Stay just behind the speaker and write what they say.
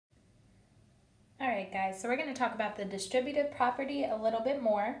Alright guys, so we're going to talk about the distributive property a little bit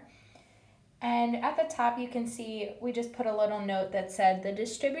more. And at the top you can see we just put a little note that said the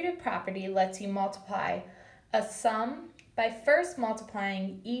distributive property lets you multiply a sum by first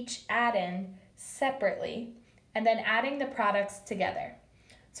multiplying each add-in separately and then adding the products together.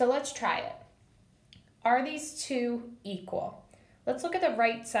 So let's try it. Are these two equal? Let's look at the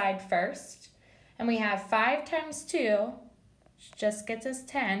right side first. And we have 5 times 2, which just gets us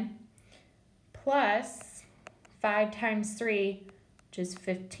 10, plus 5 times 3, which is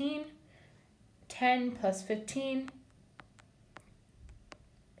 15. 10 plus 15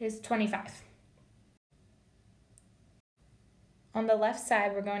 is 25. On the left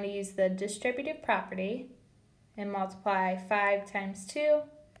side, we're going to use the distributive property and multiply 5 times 2,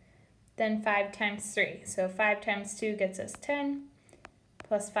 then 5 times 3. So 5 times 2 gets us 10,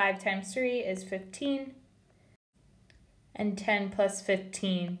 plus 5 times 3 is 15, and 10 plus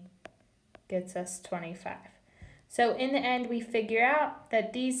 15 gets us 25. So in the end, we figure out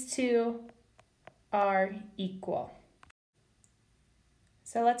that these two are equal.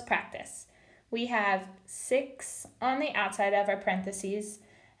 So let's practice. We have 6 on the outside of our parentheses,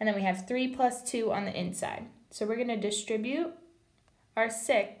 and then we have 3 plus 2 on the inside. So we're going to distribute our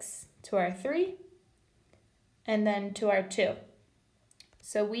 6 to our 3, and then to our 2.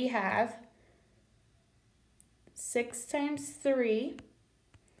 So we have 6 times 3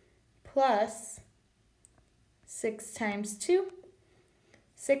 plus 6 times 2.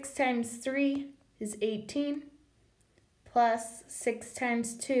 6 times 3 is 18, plus 6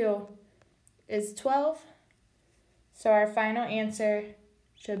 times 2 is 12. So our final answer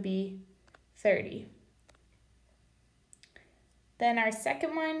should be 30. Then our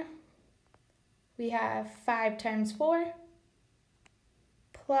second one, we have 5 times 4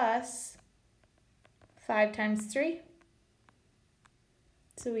 plus 5 times 3.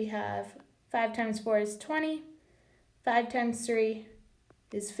 So we have 5 times 4 is 20, 5 times 3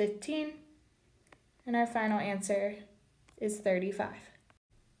 is 15, and our final answer is 35.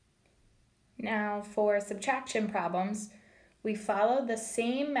 Now for subtraction problems, we follow the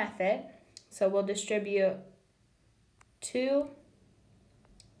same method, so we'll distribute 2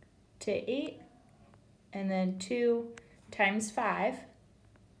 to 8, and then 2 times 5,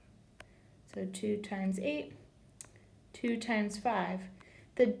 so 2 times 8, 2 times 5.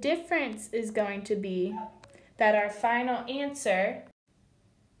 The difference is going to be that our final answer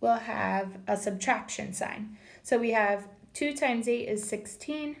will have a subtraction sign. So we have 2 times 8 is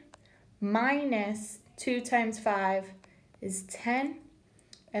 16, minus 2 times 5 is 10,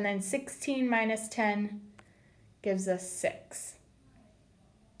 and then 16 minus 10 gives us 6.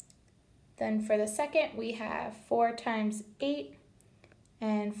 Then for the second, we have 4 times 8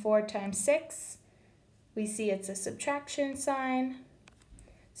 and 4 times 6. We see it's a subtraction sign.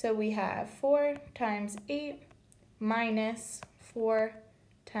 So we have 4 times 8 minus 4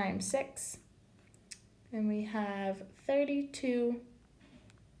 times 6. And we have 32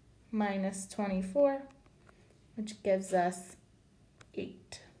 minus 24, which gives us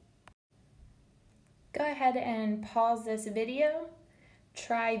 8. Go ahead and pause this video,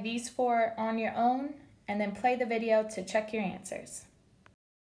 try these 4 on your own, and then play the video to check your answers.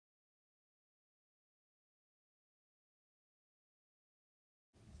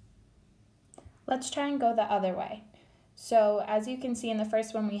 Let's try and go the other way. So as you can see in the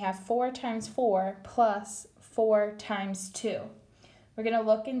first one, we have 4 times 4 plus 4 times 2. We're going to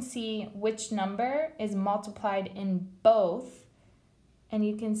look and see which number is multiplied in both. And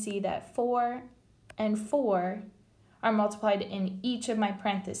you can see that 4 and 4 are multiplied in each of my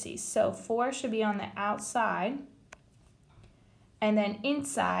parentheses. So 4 should be on the outside. And then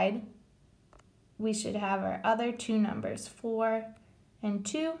inside, we should have our other two numbers, 4 and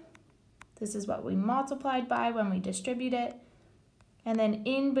 2. This is what we multiplied by when we distribute it. And then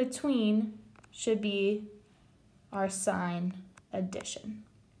in between should be our sign addition.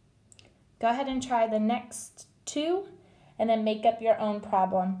 Go ahead and try the next 2 and then make up your own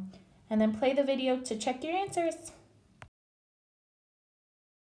problem. And then play the video to check your answers.